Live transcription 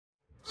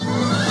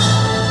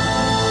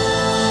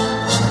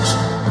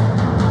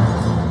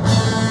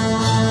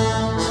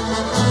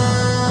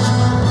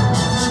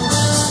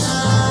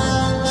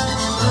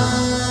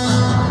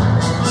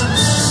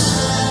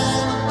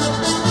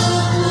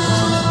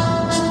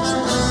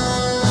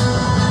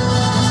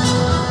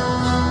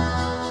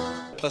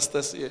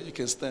pastors here, you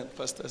can stand.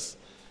 Pastors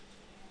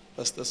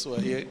who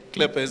are here.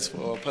 Clap hands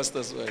for our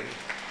pastors who are here.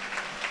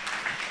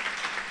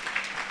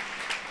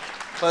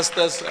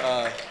 Pastors,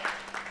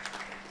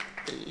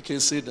 you can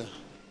sit down.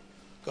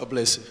 God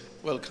bless you.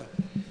 Welcome.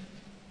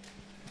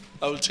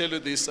 I will tell you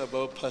this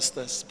about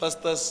pastors.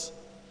 Pastors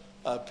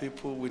are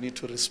people we need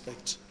to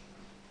respect.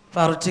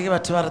 Not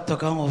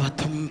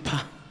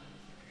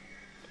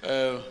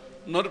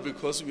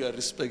because we are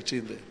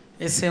respecting them.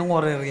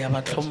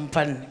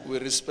 We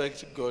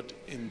respect God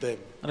in them.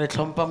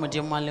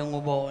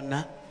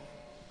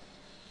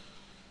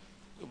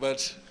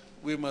 But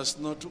we must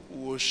not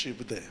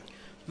worship them.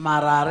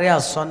 But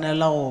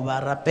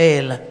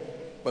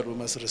we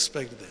must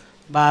respect them.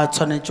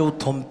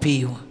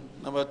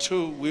 Number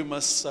two, we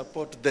must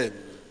support them.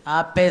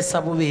 By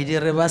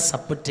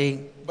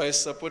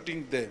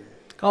supporting them,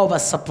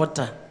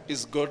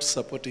 is God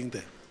supporting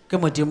them?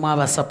 And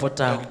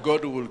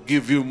God will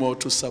give you more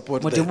to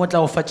support them.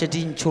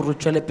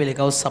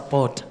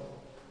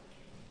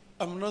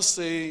 I'm not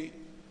saying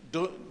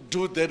don't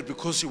do that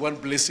because you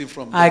want blessing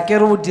from them.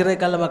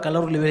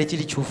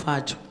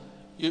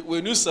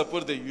 When you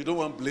support them, you don't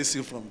want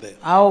blessing from them.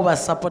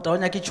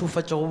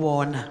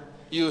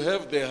 You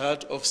have the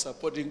heart of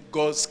supporting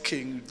God's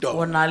kingdom.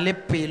 When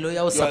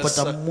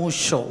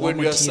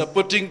you are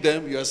supporting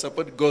them, you are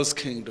supporting God's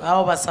kingdom.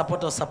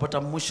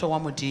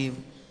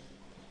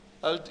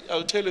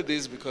 I'll tell you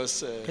this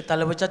because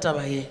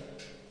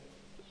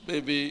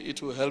maybe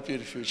it will help you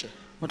in the future.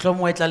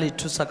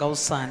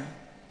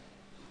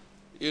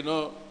 You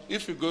know,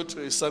 if you go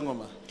to a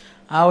sangoma,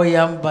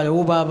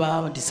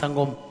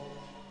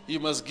 you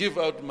must give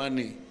out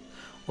money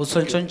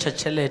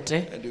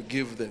and you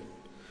give them.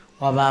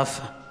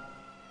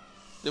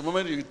 The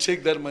moment you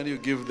take that money, you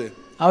give them.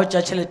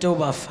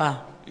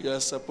 You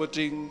are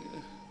supporting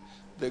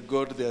the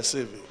God they are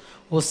saving.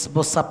 You are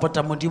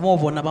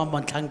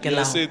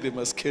saying they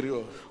must carry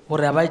on.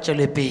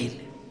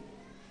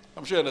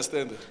 I'm sure you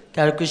understand that.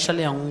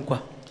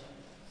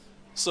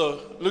 So,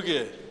 look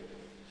here.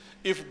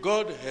 If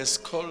God has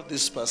called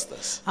these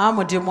pastors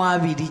and you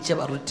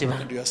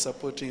are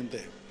supporting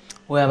them,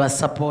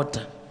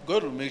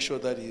 God will make sure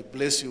that He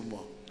bless you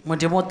more. But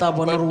do you know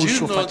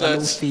that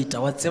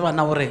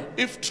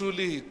if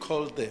truly He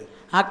called them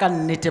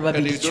and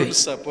you don't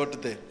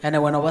support them,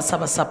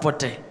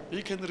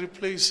 He can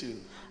replace you.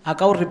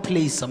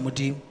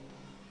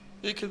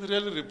 He can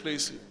really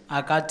replace you.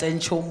 I'm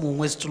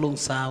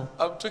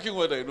talking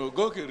what I know.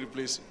 God can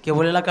replace you.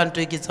 Because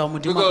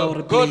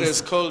God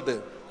has called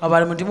them. He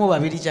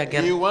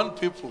wants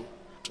people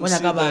to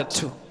see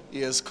that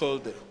He has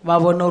called them.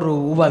 And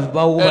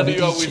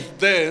you are with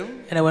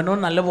them,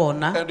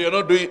 and you are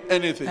not doing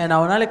anything.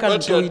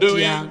 What you are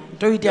doing, you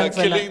are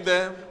killing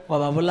them,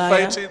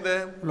 fighting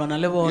them.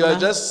 You are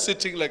just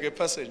sitting like a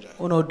passenger.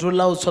 There are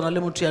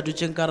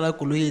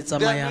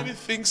many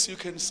things you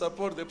can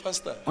support the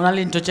pastor. If you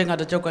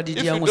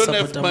don't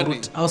have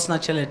money,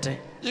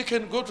 you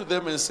can go to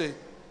them and say,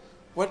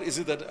 what is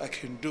it that I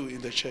can do in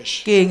the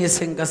church?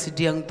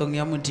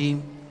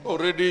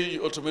 Already,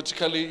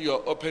 automatically, you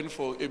are open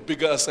for a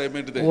bigger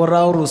assignment there.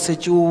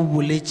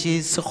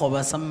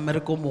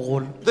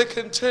 They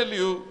can tell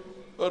you,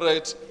 all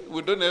right,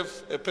 we don't have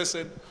a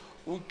person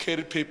who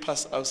carry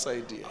papers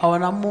outside here.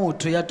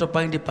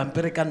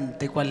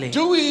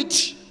 Do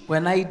it.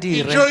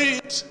 Enjoy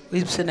it.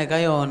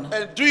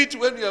 And do it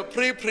when you are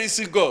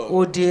praising God.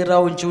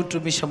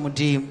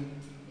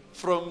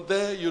 From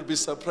there, you'll be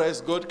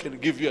surprised God can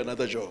give you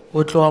another job.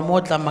 Because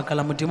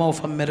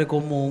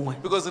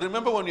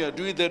remember, when you are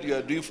doing that, you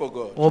are doing for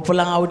God. You are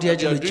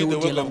doing the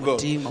work of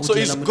God. So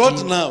it's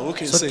God now who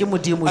can say, I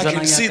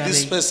can see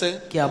this person.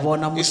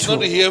 He's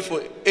not here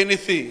for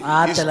anything.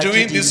 He's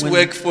doing this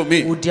work for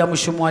me. So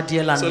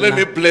let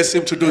me bless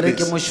him to do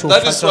this.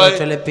 That is why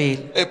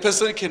a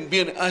person can be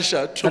an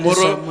usher.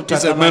 Tomorrow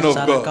is a man of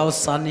God. I'm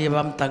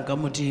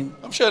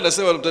sure I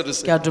understand what I'm trying to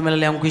say.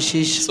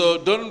 So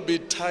don't be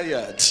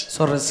tired.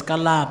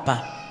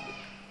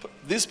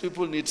 These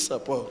people need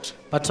support.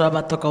 And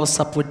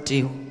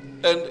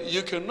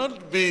you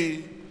cannot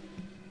be,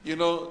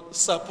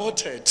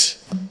 supported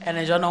in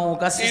your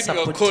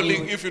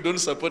calling if you don't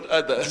support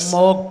others.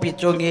 Because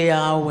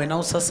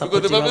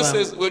the Bible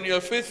says, when you are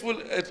faithful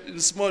in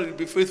small, you'll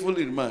be faithful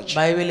in much.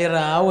 But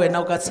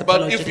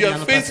if you are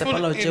faithful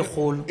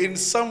in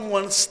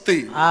someone's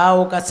thing,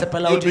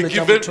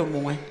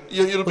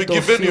 you'll be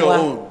given your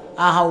own.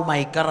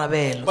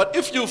 But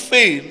if you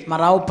fail,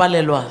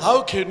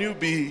 how can you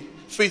be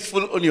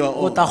faithful on your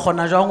own? You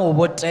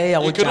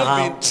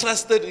cannot be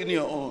trusted in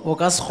your own.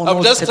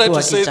 I'm just trying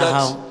to say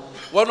that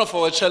one of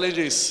our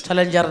challenges,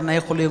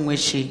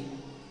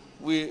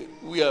 we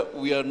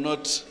are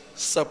not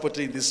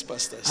supporting these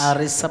pastors. And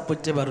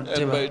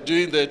by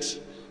doing that,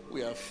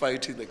 we are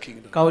fighting the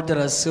kingdom.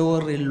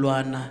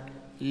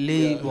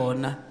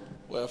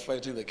 We are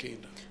fighting the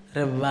kingdom.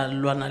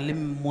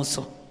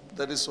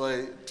 That is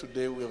why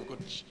today we have got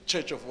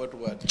Church of what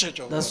word?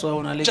 Church of what?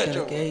 Church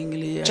of what?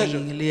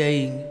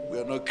 We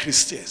are not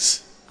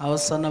Christians.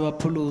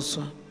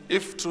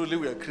 If truly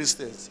we are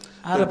Christians,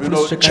 there will be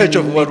no church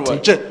of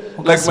worldwide.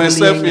 Like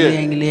myself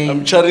here,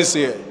 I'm Charis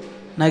here.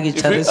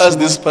 If we ask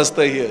this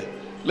pastor here,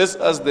 let's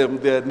ask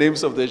them their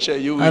names of the church.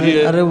 You will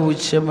hear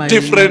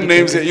different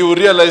names here. You will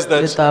realize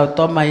that. What's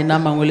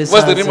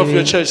the name of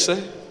your church,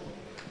 sir?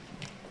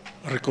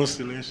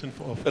 Reconciliation.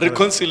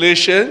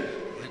 Reconciliation.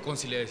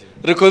 Reconciliation.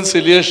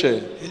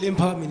 Reconciliation. Healing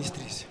Power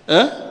Ministries.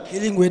 Huh?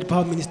 Healing Word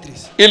Power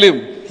Ministries.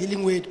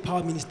 Healing Word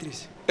Power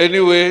Ministries.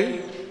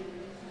 Anyway.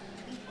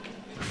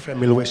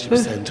 Family Worship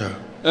Center.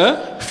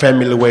 Huh?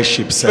 Family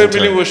Worship Center.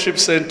 Family Worship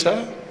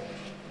Center.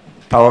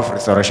 Power of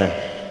Restoration.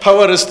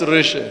 Power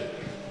Restoration.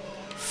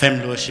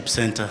 Family Worship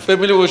Center.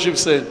 Family Worship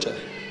Center.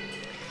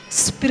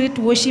 Spirit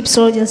Worship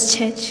Soldiers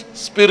Church.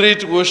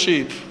 Spirit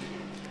Worship.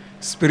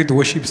 Spirit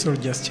Worship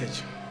Soldiers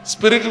Church.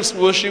 Spirit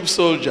Worship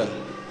Soldier.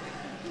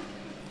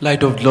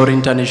 Light of Glory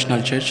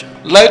International Church.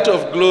 Light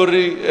of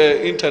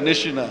Glory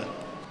International.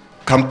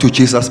 Come to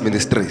Jesus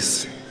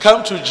Ministries.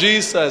 Come to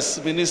Jesus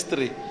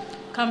Ministry.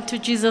 Come to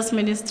Jesus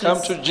Ministries.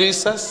 Come to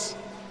Jesus.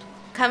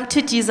 Come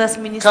to Jesus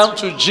Ministries. Come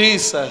to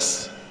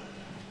Jesus.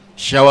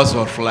 Showers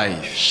of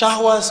life.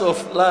 Showers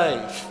of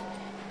life.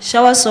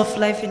 Showers of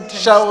life in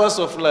Showers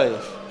of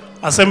life.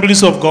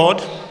 Assemblies of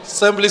God.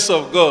 Assemblies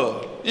of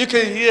God. You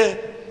can hear,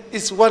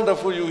 it's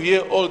wonderful. You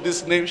hear all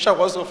these names: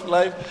 showers of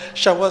life,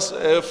 showers,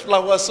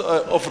 flowers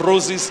of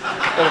roses.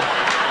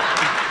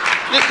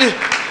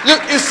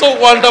 It's so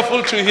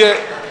wonderful to hear.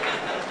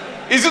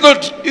 Is it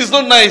not? It's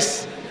not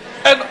nice.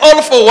 And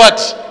all for what?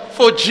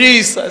 For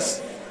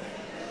Jesus.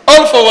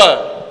 All for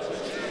what?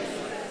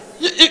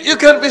 You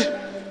can be.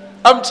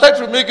 I'm trying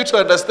to make you to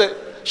understand.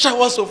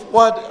 Showers of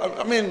what?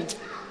 I mean,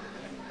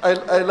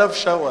 I love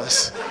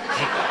showers.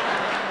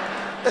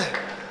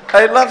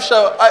 I love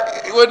shower.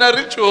 When I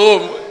reach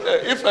home,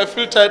 if I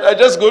feel tired, I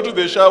just go to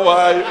the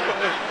shower.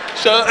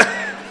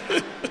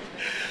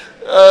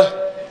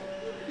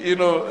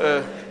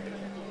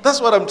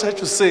 That's what I'm trying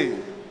to say.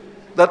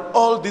 That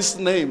all these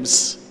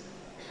names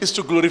is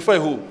to glorify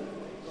who?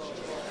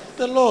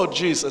 The Lord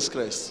Jesus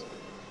Christ.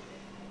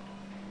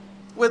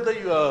 Whether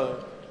you are,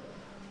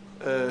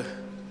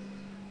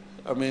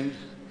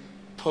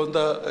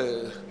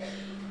 Ponda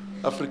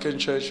African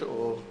Church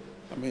or,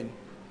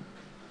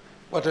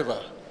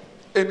 whatever.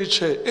 Any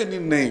church, any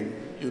name,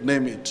 you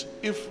name it.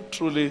 If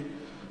truly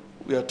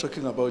we are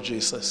talking about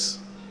Jesus.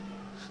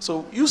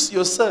 So use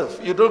yourself.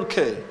 You don't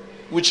care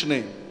which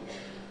name.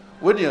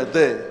 When you are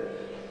there,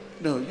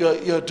 no,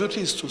 your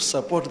duty is to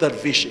support that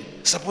vision.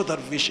 Support that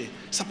vision.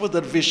 Support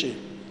that vision.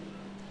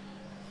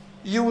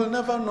 You will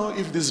never know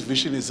if this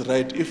vision is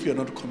right if you're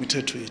not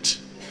committed to it.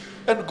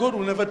 And God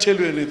will never tell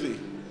you anything.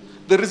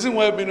 The reason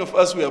why many of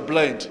us, we are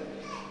blind,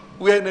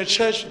 we are in a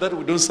church that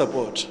we don't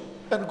support.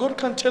 And God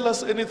can't tell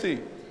us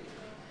anything.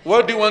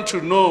 What do you want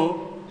to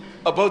know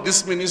about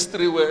this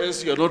ministry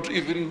whereas you're not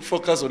even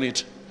focused on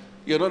it?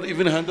 You're not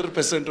even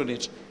 100% on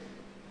it.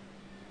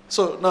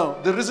 So now,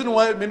 the reason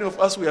why many of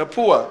us, we are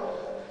poor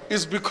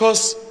is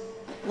because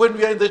when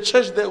we are in the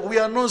church, we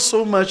are not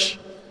so much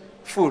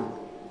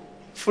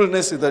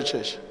fullness in that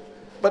church.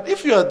 But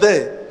if you are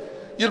there,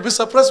 you'll be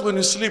surprised when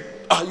you sleep.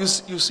 You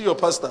see your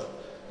pastor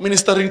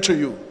ministering to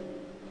you.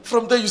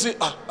 From there you say,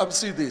 I'm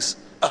seeing this.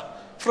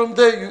 From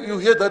there you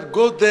hear that,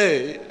 go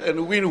there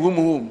and win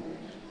whom.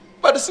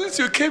 But since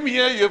you came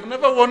here, you have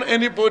never won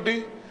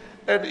anybody,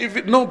 and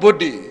even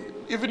nobody,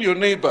 even your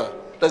neighbor,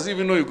 doesn't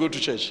even know you go to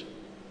church.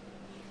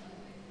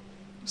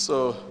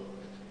 So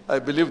I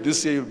believe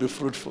this year you'll be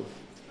fruitful.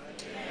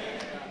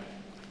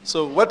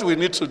 So what we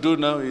need to do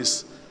now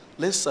is,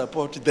 let's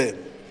support them.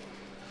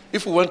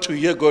 If we want to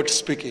hear God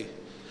speaking.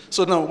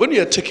 So now when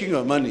you are taking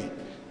your money,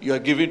 you are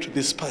giving to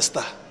this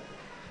pastor.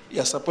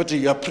 You are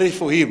supporting, you are praying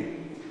for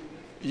him.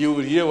 You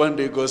will hear one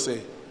day God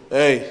say,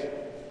 hey,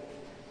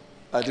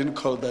 I didn't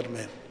call that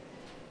man.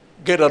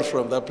 Get out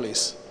from that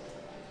place.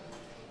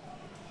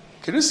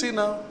 Can you see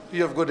now?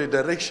 You have got a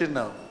direction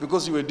now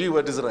because you will do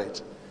what is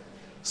right.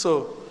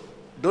 So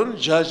don't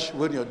judge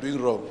when you're doing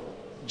wrong.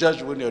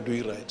 Judge when you're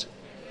doing right.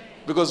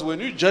 Because when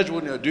you judge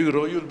when you're doing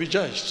wrong, you'll be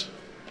judged.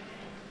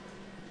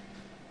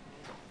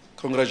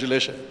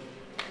 Congratulations.